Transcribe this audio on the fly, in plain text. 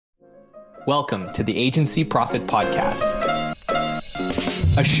Welcome to the Agency Profit Podcast,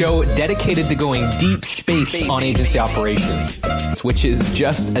 a show dedicated to going deep space on agency operations, which is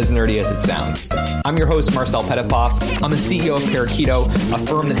just as nerdy as it sounds. I'm your host, Marcel Petitpoff. I'm the CEO of Parakeeto, a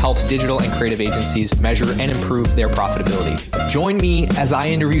firm that helps digital and creative agencies measure and improve their profitability. Join me as I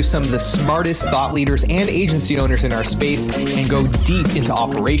interview some of the smartest thought leaders and agency owners in our space and go deep into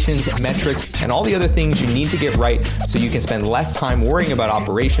operations, metrics, and all the other things you need to get right so you can spend less time worrying about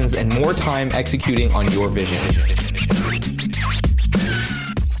operations and more time executing on your vision.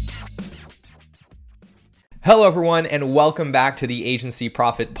 Hello, everyone, and welcome back to the Agency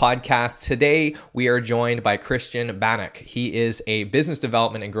Profit Podcast. Today, we are joined by Christian Banach. He is a business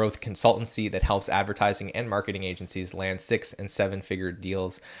development and growth consultancy that helps advertising and marketing agencies land 6- and 7-figure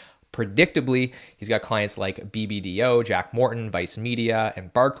deals predictably. He's got clients like BBDO, Jack Morton, Vice Media,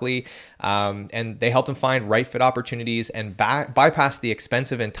 and Barkley, and they help them find right fit opportunities and bypass the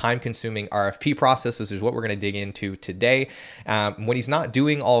expensive and time-consuming RFP processes, is what we're going to dig into today. When he's not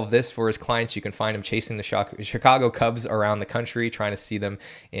doing all of this for his clients, you can find him chasing the Chicago Cubs around the country, trying to see them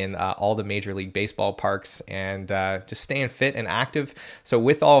in all the Major League Baseball parks and just staying fit and active. So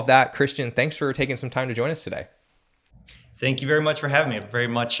with all of that, Christian, thanks for taking some time to join us today. Thank you very much for having me. I'm very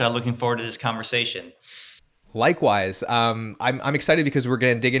much looking forward to this conversation. Likewise, I'm excited because we're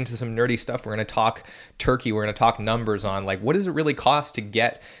going to dig into some nerdy stuff. We're going to talk turkey. We're going to talk numbers on like what does it really cost to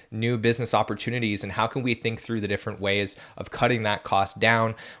get new business opportunities, and how can we think through the different ways of cutting that cost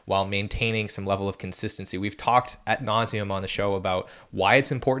down while maintaining some level of consistency. We've talked ad nauseum on the show about why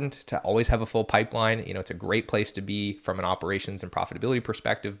it's important to always have a full pipeline. You know, it's a great place to be from an operations and profitability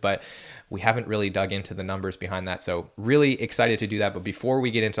perspective, but we haven't really dug into the numbers behind that. So really excited to do that. But before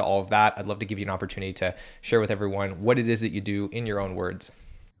we get into all of that, I'd love to give you an opportunity to share with everyone what it is that you do in your own words.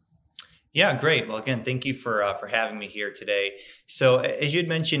 Yeah, great. Well, again, thank you for having me here today. So as you had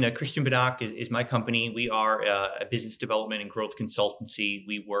mentioned, Christian Banach is my company. We are a business development and growth consultancy.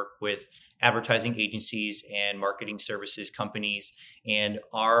 We work with advertising agencies and marketing services companies, and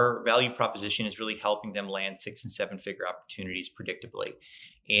our value proposition is really helping them land 6- and 7-figure opportunities predictably.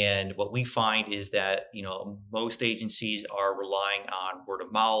 And what we find is that, most agencies are relying on word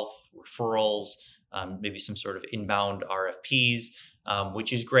of mouth, referrals, maybe some sort of inbound RFPs,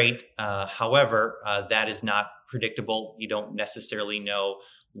 which is great. However, that is not predictable. You don't necessarily know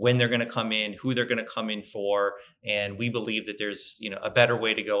when they're going to come in, who they're going to come in for. And we believe that there's, a better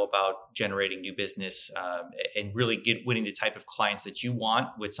way to go about generating new business and really winning the type of clients that you want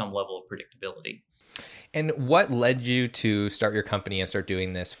with some level of predictability. And what led you to start your company and start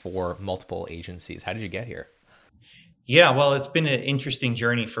doing this for multiple agencies? How did you get here? Yeah, well, it's been an interesting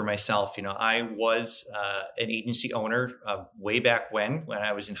journey for myself. I was an agency owner way back when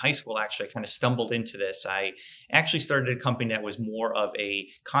I was in high school. Actually, I kind of stumbled into this. I actually started a company that was more of a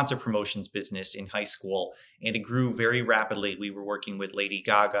concert promotions business in high school, and it grew very rapidly. We were working with Lady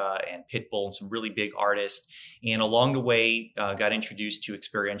Gaga and Pitbull and some really big artists. And along the way, got introduced to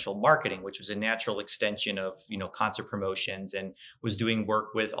experiential marketing, which was a natural extension of, concert promotions, and was doing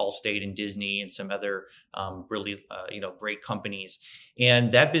work with Allstate and Disney and some other really, great companies.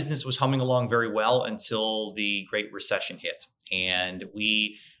 And that business was humming along very well until the Great Recession hit. And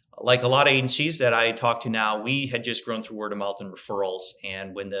we, like a lot of agencies that I talk to now, we had just grown through word of mouth and referrals.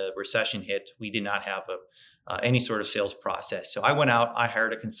 And when the recession hit, we did not have any sort of sales process. So I went out, I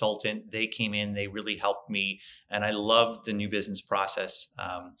hired a consultant. They came in, they really helped me, and I loved the new business process.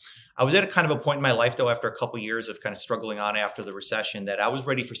 I was at a kind of a point in my life, though, after a couple of years of kind of struggling on after the recession, that I was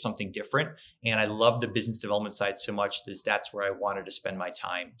ready for something different. And I loved the business development side so much that that's where I wanted to spend my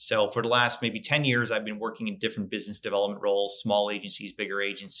time. So for the last maybe 10 years, I've been working in different business development roles, small agencies, bigger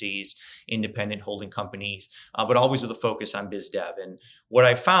agencies, independent holding companies, but always with a focus on biz dev. And what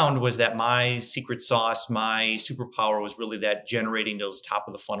I found was that my secret sauce, my superpower was really that generating those top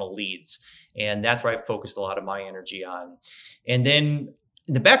of the funnel leads. And that's where I focused a lot of my energy on. And then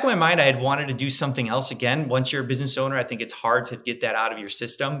in the back of my mind, I had wanted to do something else again. Once you're a business owner, I think it's hard to get that out of your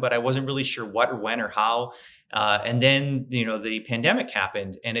system, but I wasn't really sure what or when or how. And then, the pandemic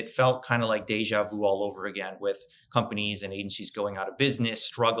happened, and it felt kind of like deja vu all over again, with companies and agencies going out of business,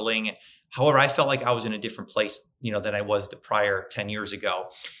 struggling. However, I felt like I was in a different place, than I was the prior 10 years ago.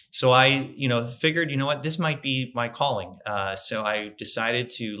 So I, figured, this might be my calling. So I decided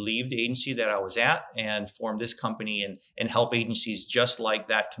to leave the agency that I was at and form this company and help agencies just like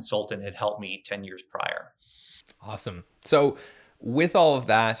that consultant had helped me 10 years prior. Awesome. So with all of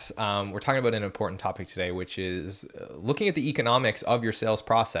that, we're talking about an important topic today, which is looking at the economics of your sales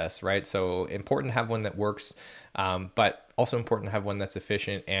process, right? So important to have one that works, but also important to have one that's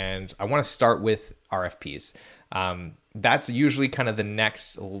efficient. And I want to start with RFPs. That's usually kind of the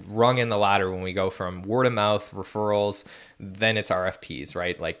next rung in the ladder when we go from word of mouth referrals, then it's RFPs,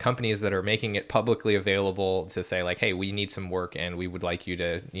 right? Like companies that are making it publicly available to say like, hey, we need some work and we would like you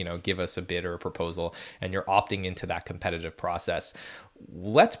to, give us a bid or a proposal, and you're opting into that competitive process.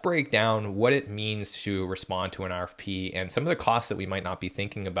 Let's break down what it means to respond to an RFP and some of the costs that we might not be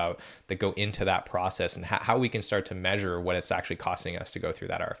thinking about that go into that process, and how we can start to measure what it's actually costing us to go through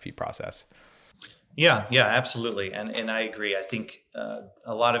that RFP process. Yeah, absolutely. And I agree. I think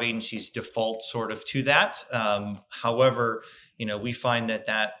a lot of agencies default sort of to that. However, we find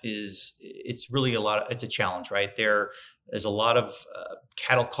that it's really it's a challenge, right? There's a lot of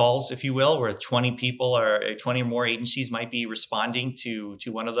cattle calls, if you will, where 20 people or 20 or more agencies might be responding to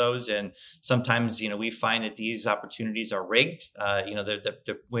one of those. And sometimes, we find that these opportunities are rigged.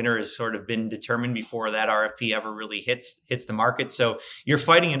 The winner has sort of been determined before that RFP ever really hits the market. So you're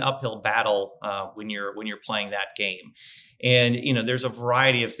fighting an uphill battle when you're playing that game. And, there's a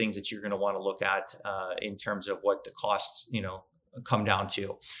variety of things that you're going to want to look at in terms of what the costs, come down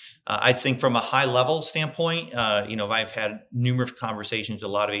to. I think from a high level standpoint, I've had numerous conversations with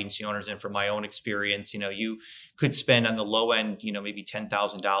a lot of agency owners, and from my own experience, you could spend on the low end, maybe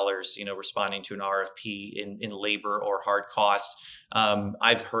 $10,000, responding to an RFP in labor or hard costs.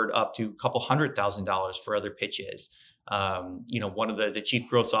 I've heard up to a couple $100,000 for other pitches. One of the chief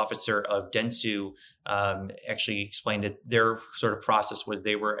growth officer of Dentsu actually explained that their sort of process was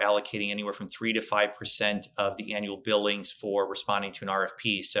they were allocating anywhere from 3 to 5% of the annual billings for responding to an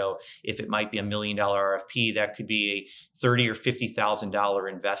RFP. So if it might be $1 million RFP, that could be a $30,000 or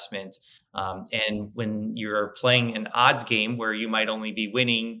 $50,000 investment. And when you're playing an odds game where you might only be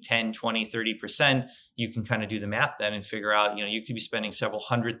winning 10, 20, 30%, you can kind of do the math then and figure out, you could be spending several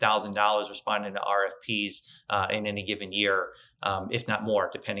 $100,000 responding to RFPs in any given year, if not more,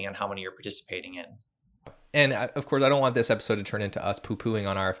 depending on how many you're participating in. And of course, I don't want this episode to turn into us poo-pooing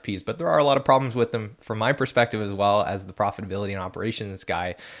on RFPs, but there are a lot of problems with them from my perspective as well as the profitability and operations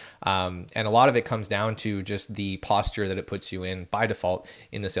guy. And a lot of it comes down to just the posture that it puts you in by default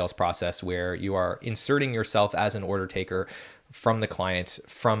in the sales process, where you are inserting yourself as an order taker from the client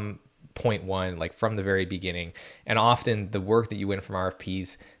from point one, like from the very beginning. And often the work that you win from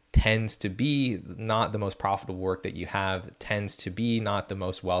RFPs tends to be not the most profitable work that you have, tends to be not the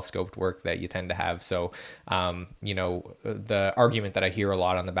most well-scoped work that you tend to have. So, the argument that I hear a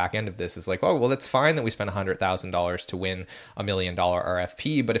lot on the back end of this is like, oh, well, that's fine that we spent $100,000 to win $1 million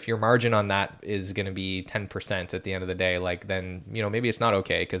RFP, but if your margin on that is going to be 10% at the end of the day, like then, maybe it's not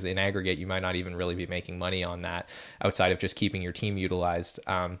okay, because in aggregate, you might not even really be making money on that outside of just keeping your team utilized.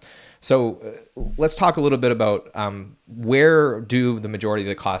 So let's talk a little bit about where do the majority of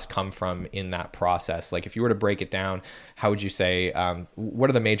the costs come from in that process? Like if you were to break it down, how would you say, what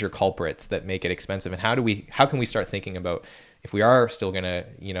are the major culprits that make it expensive? And how can we start thinking about, if we are still going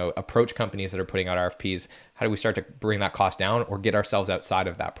to, approach companies that are putting out RFPs, how do we start to bring that cost down or get ourselves outside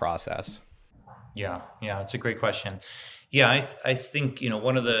of that process? Yeah, it's a great question. Yeah, I think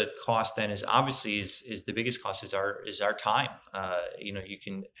one of the costs then is obviously is the biggest cost is our time. You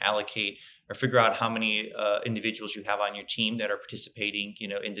can allocate or figure out how many individuals you have on your team that are participating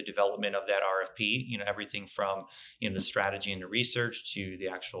in the development of that RFP. Everything from the strategy and the research to the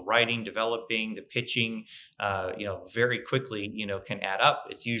actual writing, developing, the pitching. Very quickly can add up.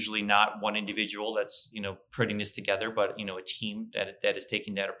 It's usually not one individual that's putting this together, but a team that is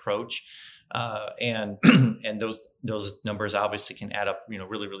taking that approach. And those numbers obviously can add up,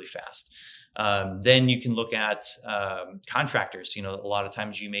 really, really fast. Then you can look at contractors. A lot of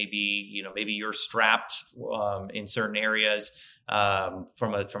times you may be, maybe you're strapped in certain areas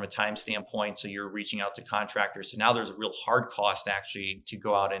from a time standpoint. So you're reaching out to contractors. So now there's a real hard cost actually to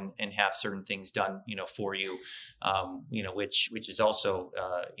go out and have certain things done, for you, which is also,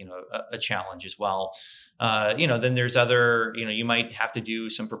 a challenge as well. Then there's other, you might have to do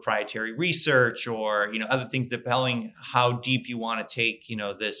some proprietary research or, other things depending how deep you want to take,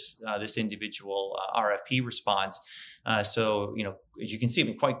 this individual RFP response. So, as you can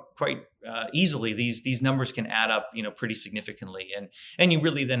see, quite easily, these numbers can add up, pretty significantly. And you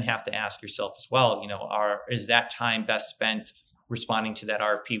really then have to ask yourself as well, is that time best spent responding to that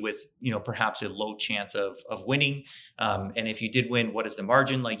RFP with, perhaps a low chance of winning? And if you did win, what is the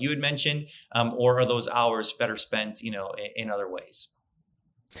margin, like you had mentioned? Or are those hours better spent, in other ways?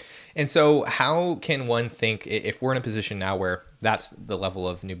 And so how can one think, if we're in a position now where that's the level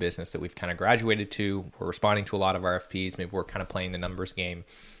of new business that we've kind of graduated to, we're responding to a lot of RFPs, maybe we're kind of playing the numbers game,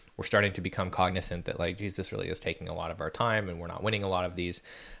 we're starting to become cognizant that like, geez, this really is taking a lot of our time and we're not winning a lot of these.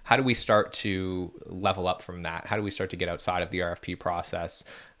 How do we start to level up from that? How do we start to get outside of the RFP process?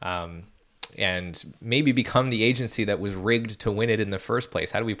 and maybe become the agency that was rigged to win it in the first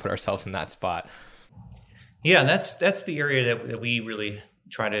place? How do we put ourselves in that spot? Yeah, that's the area that we really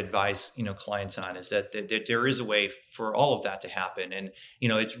try to advise clients on, is that there is a way for all of that to happen. And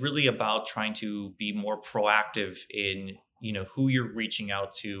it's really about trying to be more proactive in who you're reaching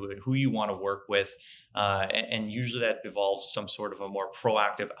out to and who you want to work with, and usually that involves some sort of a more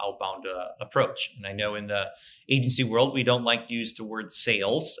proactive outbound approach. And I know in the agency world we don't like to use the word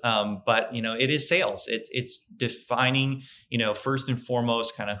sales, but it is sales. It's defining first and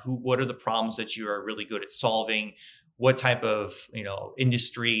foremost kind of what are the problems that you are really good at solving, what type of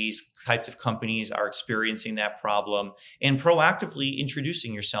industries, types of companies are experiencing that problem, and proactively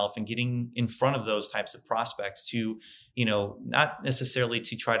introducing yourself and getting in front of those types of prospects to not necessarily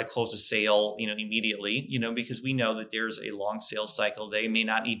to try to close a sale immediately, because we know that there's a long sales cycle. They may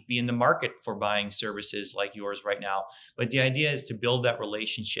not even be in the market for buying services like yours right now, but the idea is to build that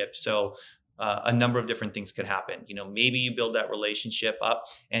relationship. So a number of different things could happen. Maybe you build that relationship up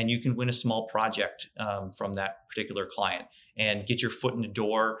and you can win a small project from that particular client and get your foot in the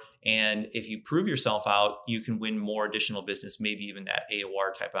door. And if you prove yourself out, you can win more additional business, maybe even that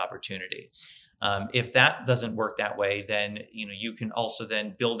AOR type opportunity. If that doesn't work that way, then you can also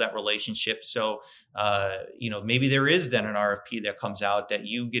then build that relationship. So maybe there is then an RFP that comes out that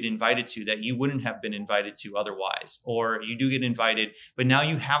you get invited to that you wouldn't have been invited to otherwise, or you do get invited, but now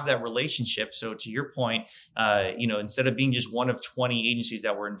you have that relationship. So to your point, instead of being just one of 20 agencies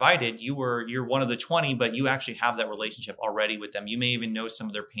that were invited, you're one of the 20, but you actually have that relationship already with them. You may even know some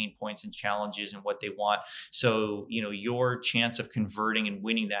of their pain points and challenges and what they want. So your chance of converting and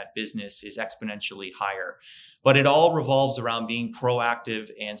winning that business is exponentially higher. But it all revolves around being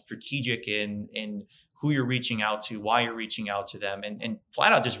proactive and strategic in who you're reaching out to, why you're reaching out to them, and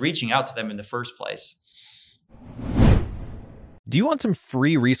flat out just reaching out to them in the first place. Do you want some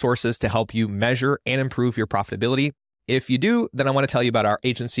free resources to help you measure and improve your profitability? If you do, then I want to tell you about our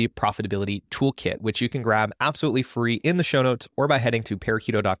Agency Profitability Toolkit, which you can grab absolutely free in the show notes or by heading to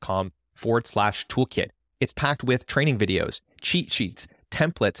parakeeto.com/toolkit. It's packed with training videos, cheat sheets,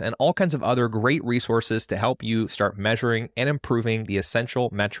 templates, and all kinds of other great resources to help you start measuring and improving the essential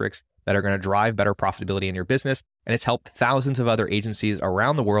metrics that are going to drive better profitability in your business. And it's helped thousands of other agencies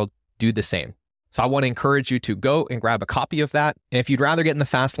around the world do the same. So I want to encourage you to go and grab a copy of that. And if you'd rather get in the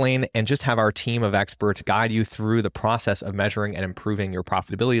fast lane and just have our team of experts guide you through the process of measuring and improving your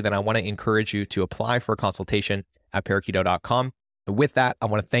profitability, then I want to encourage you to apply for a consultation at parakeeto.com. And with that, I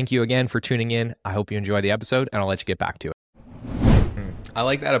want to thank you again for tuning in. I hope you enjoy the episode, and I'll let you get back to it. I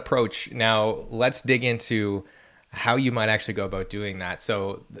like that approach. Now, let's dig into how you might actually go about doing that.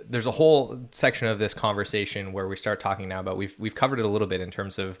 So there's a whole section of this conversation where we start talking now about, we've covered it a little bit in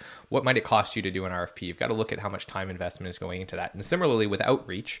terms of what might it cost you to do an RFP. You've got to look at how much time investment is going into that. And similarly with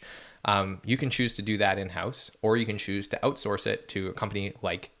outreach, you can choose to do that in-house, or you can choose to outsource it to a company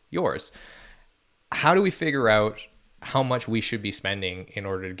like yours. How do we figure out how much we should be spending in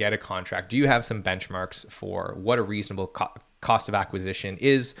order to get a contract? Do you have some benchmarks for what a reasonable cost of acquisition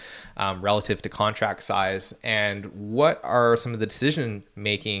is relative to contract size? And what are some of the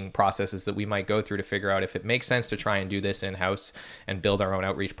decision-making processes that we might go through to figure out if it makes sense to try and do this in-house and build our own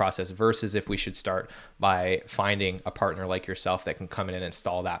outreach process versus if we should start by finding a partner like yourself that can come in and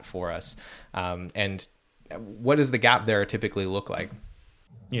install that for us? And what does the gap there typically look like?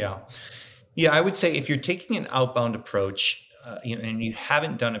 Yeah, I would say if you're taking an outbound approach, and you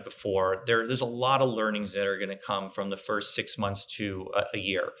haven't done it before, there's a lot of learnings that are going to come from the first 6 months to a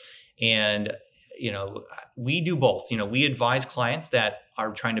year. And, we do both. We advise clients that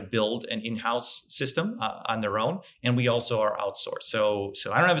are trying to build an in-house system on their own, and we also are outsourced. So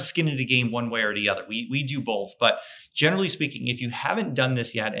I don't have a skin in the game one way or the other. We do both. But generally speaking, if you haven't done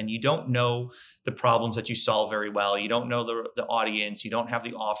this yet and you don't know the problems that you solve very well, you don't know the audience, you don't have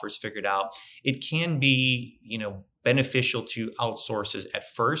the offers figured out, it can be, beneficial to outsource at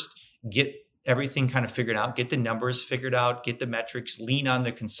first, get everything kind of figured out, get the numbers figured out, get the metrics, lean on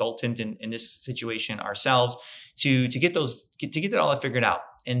the consultant in this situation ourselves to get it all figured out.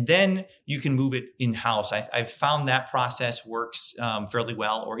 And then you can move it in-house. I've found that process works fairly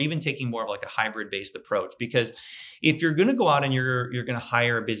well, or even taking more of like a hybrid-based approach. Because if you're going to go out and you're going to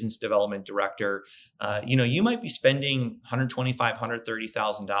hire a business development director, you might be spending $125,000,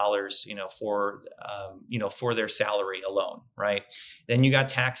 $130,000, for their salary alone, right? Then you got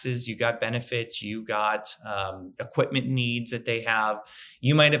taxes, you got benefits, you got equipment needs that they have.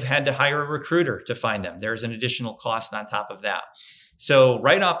 You might have had to hire a recruiter to find them. There's an additional cost on top of that. So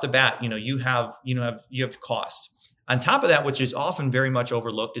right off the bat, you have costs. On top of that, which is often very much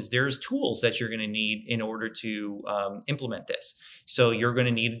overlooked, is there's tools that you're going to need in order to implement this. So you're going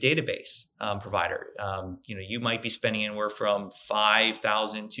to need a database provider. You might be spending anywhere from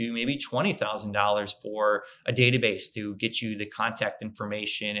 $5,000 to maybe $20,000 for a database to get you the contact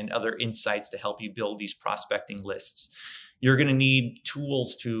information and other insights to help you build these prospecting lists. You're going to need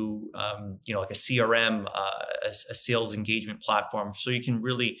tools to, like a CRM, a sales engagement platform, so you can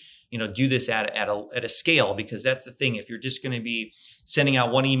really, do this at a scale, because that's the thing. If you're just going to be sending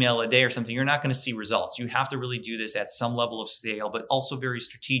out one email a day or something, you're not going to see results. You have to really do this at some level of scale, but also very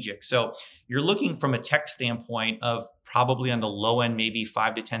strategic. So you're looking from a tech standpoint of probably on the low end, maybe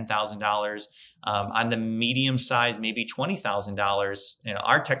 $5,000 to $10,000. On the medium size, maybe $20,000.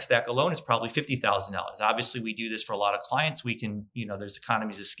 Our tech stack alone is probably $50,000. Obviously, we do this for a lot of clients. We can, there's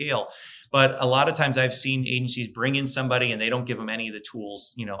economies of scale, but a lot of times I've seen agencies bring in somebody and they don't give them any of the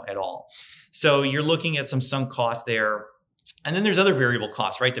tools, at all. So you're looking at some sunk cost there. And then there's other variable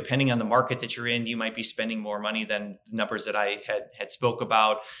costs, right? Depending on the market that you're in, you might be spending more money than the numbers that I had spoke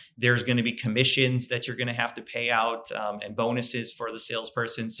about. There's going to be commissions that you're going to have to pay out and bonuses for the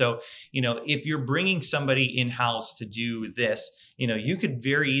salesperson. So, if you're bringing somebody in-house to do this, you could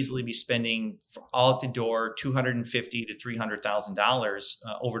very easily be spending all at the door $250,000 to $300,000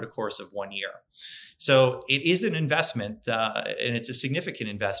 over the course of 1 year. So it is an investment, and it's a significant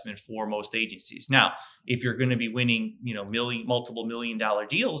investment for most agencies. Now, if you're going to be winning, multiple $1 million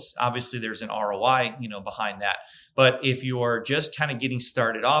deals, obviously there's an ROI, behind that. But if you're just kind of getting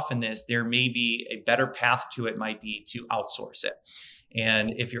started off in this, there may be a better path to it, might be to outsource it.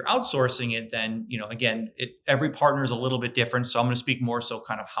 And if you're outsourcing it, then, again, every partner is a little bit different. So I'm going to speak more so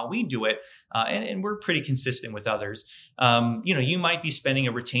kind of how we do it. And we're pretty consistent with others. You might be spending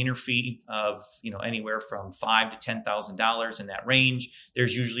a retainer fee of, anywhere from $5,000 to $10,000 in that range.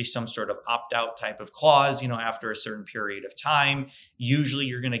 There's usually some sort of opt-out type of clause, after a certain period of time. Usually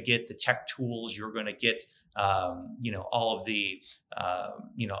you're going to get the tech tools, you're going to get all of the,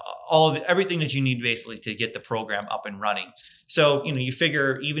 everything that you need basically to get the program up and running. So, you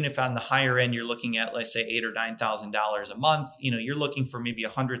figure even if on the higher end, you're looking at, let's say $8,000 or $9,000 a month, you're looking for maybe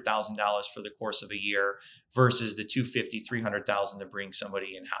 $100,000 for the course of a year versus the $250,000, $300,000 to bring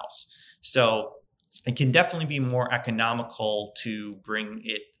somebody in house. So it can definitely be more economical to bring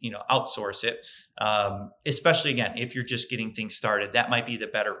it, outsource it. Especially again, if you're just getting things started, that might be the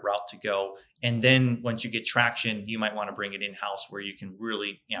better route to go. And then once you get traction, you might want to bring it in-house where you can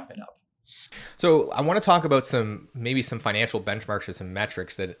really amp it up. So I want to talk about some financial benchmarks or some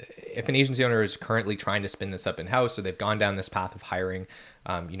metrics that if an agency owner is currently trying to spin this up in-house, so they've gone down this path of hiring,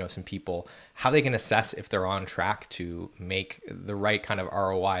 some people, how they can assess if they're on track to make the right kind of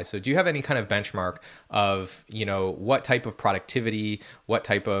ROI. So do you have any kind of benchmark of, what type of productivity, what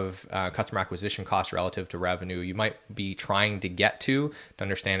type of customer acquisition cost relative to revenue you might be trying to get to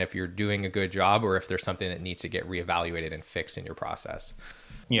understand if you're doing a good job or if there's something that needs to get reevaluated and fixed in your process?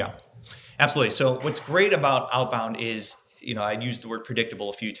 Yeah, absolutely. So what's great about outbound is, I'd used the word predictable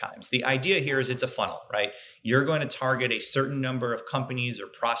a few times. The idea here is it's a funnel, right? You're going to target a certain number of companies or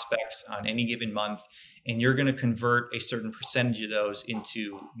prospects on any given month, and you're going to convert a certain percentage of those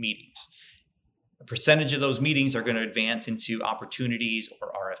into meetings. A percentage of those meetings are going to advance into opportunities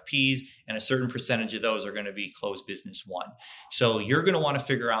or RFPs, and a certain percentage of those are going to be closed business won. So you're going to want to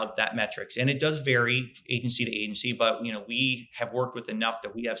figure out that metrics, and it does vary agency to agency, but we have worked with enough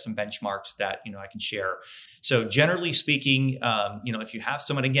that we have some benchmarks that I can share. So generally speaking, if you have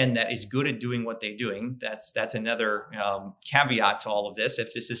someone again that is good at doing what they're doing, that's another caveat to all of this.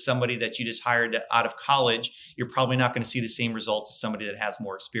 If this is somebody that you just hired out of college, you're probably not going to see the same results as somebody that has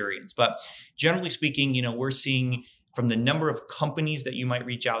more experience. But generally speaking, we're seeing from the number of companies that you might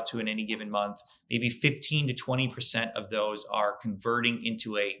reach out to in any given month, maybe 15 to 20% of those are converting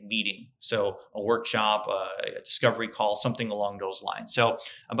into a meeting. So a workshop, a discovery call, something along those lines. So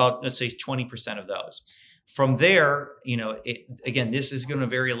about, let's say 20% of those. From there, again, this is going to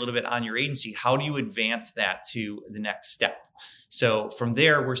vary a little bit on your agency. How do you advance that to the next step? So from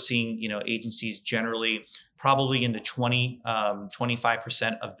there, we're seeing, agencies generally probably into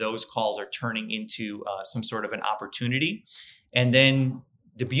 25% of those calls are turning into some sort of an opportunity. And then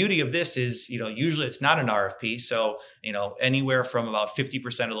the beauty of this is, usually it's not an RFP. So, anywhere from about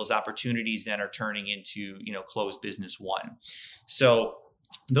 50% of those opportunities then are turning into, closed business won. So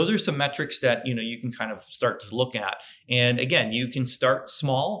those are some metrics that, you can kind of start to look at. And again, you can start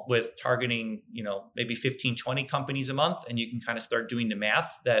small with targeting, maybe 15, 20 companies a month. And you can kind of start doing the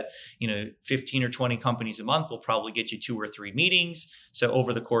math that, 15 or 20 companies a month will probably get you 2 or 3 meetings. So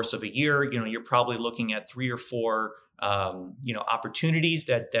over the course of a year, you're probably looking at 3 or 4 opportunities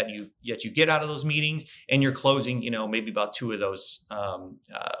that you get out of those meetings, and you're closing, maybe about 2 of those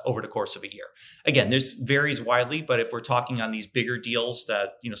over the course of a year. Again, this varies widely, but if we're talking on these bigger deals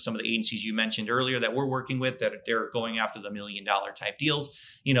that, some of the agencies you mentioned earlier that we're working with, that they're going after the $1 million type deals,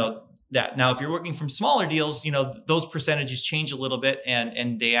 that now, if you're working from smaller deals, those percentages change a little bit,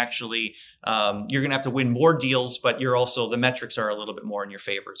 and they actually, you're going to have to win more deals, but the metrics are a little bit more in your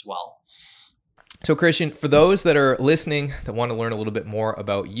favor as well. So Christian, for those that are listening that want to learn a little bit more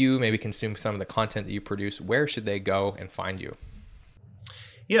about you, maybe consume some of the content that you produce, where should they go and find you?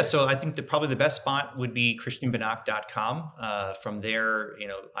 Yeah, so I think probably the best spot would be christianbanach.com. From there,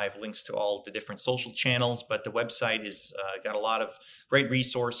 I have links to all the different social channels, but the website is got a lot of great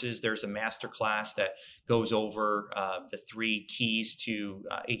resources. There's a masterclass that goes over the 3 keys to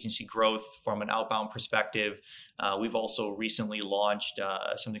agency growth from an outbound perspective. We've also recently launched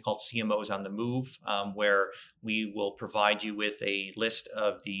something called CMOs on the Move, where we will provide you with a list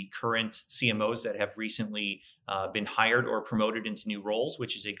of the current CMOs that have recently been hired or promoted into new roles,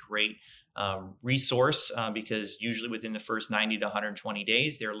 which is a great resource because usually within the first 90 to 120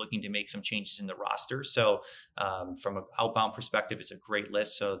 days, they're looking to make some changes in the roster. So from an outbound perspective, it's a great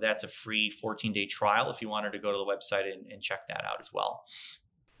list. So that's a free 14-day trial if you wanted to go to the website and check that out as well.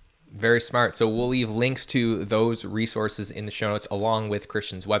 Very smart. So we'll leave links to those resources in the show notes along with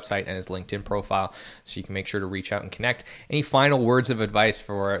Christian's website and his LinkedIn profile, so you can make sure to reach out and connect. Any final words of advice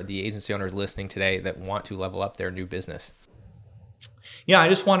for the agency owners listening today that want to level up their new business? Yeah, I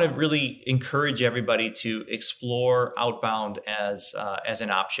just want to really encourage everybody to explore outbound as an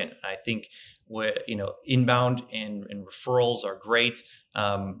option. I think inbound and referrals are great.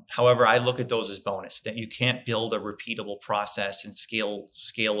 However, I look at those as bonus, that you can't build a repeatable process and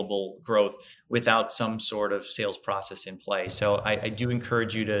scalable growth without some sort of sales process in play. So I do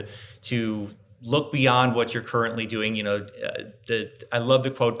encourage you to look beyond what you're currently doing. I love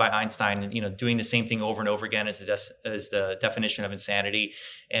the quote by Einstein, doing the same thing over and over again is the definition of insanity.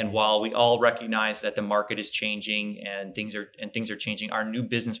 And while we all recognize that the market is changing and things are changing, our new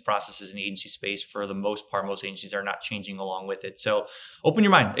business processes in the agency space, for the most part, most agencies are not changing along with it. So open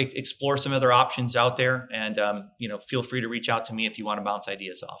your mind, explore some other options out there, and feel free to reach out to me if you want to bounce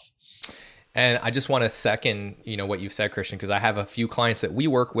ideas off. And I just want to second, what you've said, Christian, because I have a few clients that we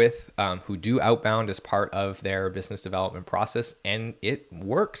work with who do outbound as part of their business development process, and it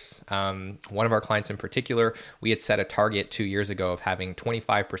works. One of our clients in particular, we had set a target 2 years ago of having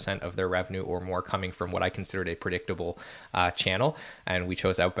 25% of their revenue or more coming from what I considered a predictable channel, and we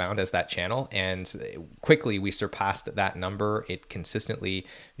chose outbound as that channel. And quickly, we surpassed that number. It consistently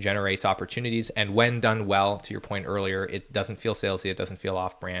generates opportunities, and when done well, to your point earlier, it doesn't feel salesy, it doesn't feel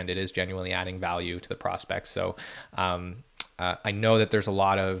off-brand. It is genuinely adding value to the prospects. So I know that there's a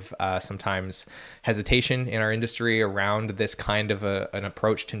lot of sometimes hesitation in our industry around this kind of an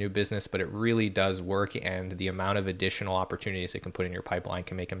approach to new business, but it really does work. And the amount of additional opportunities it can put in your pipeline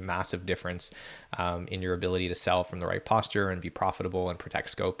can make a massive difference in your ability to sell from the right posture and be profitable and protect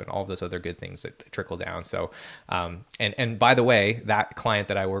scope and all of those other good things that trickle down. So, and by the way, that client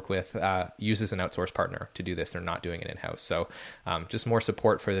that I work with uses an outsourced partner to do this. They're not doing it in-house. So just more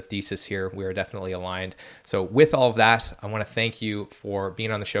support for the thesis here. We are definitely aligned. So with all of that, I want to thank you for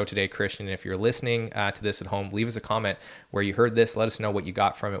being on the show today, Christian. And if you're listening to this at home, leave us a comment where you heard this. Let us know what you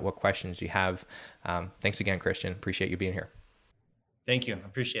got from it, what questions you have. Thanks again, Christian. Appreciate you being here. Thank you. I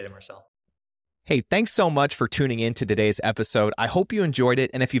appreciate it, Marcel. Hey, thanks so much for tuning in to today's episode. I hope you enjoyed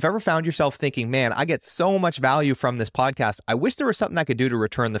it. And if you've ever found yourself thinking, man, I get so much value from this podcast, I wish there was something I could do to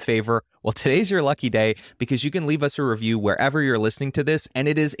return the favor. Well, today's your lucky day because you can leave us a review wherever you're listening to this, and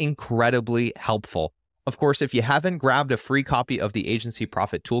it is incredibly helpful. Of course, if you haven't grabbed a free copy of the Agency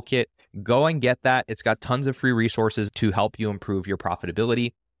Profit Toolkit, go and get that. It's got tons of free resources to help you improve your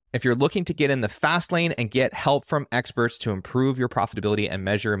profitability. If you're looking to get in the fast lane and get help from experts to improve your profitability and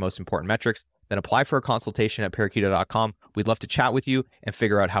measure your most important metrics, then apply for a consultation at parakeeto.com. We'd love to chat with you and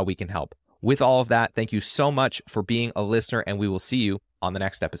figure out how we can help. With all of that, thank you so much for being a listener, and we will see you on the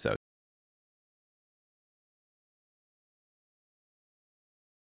next episode.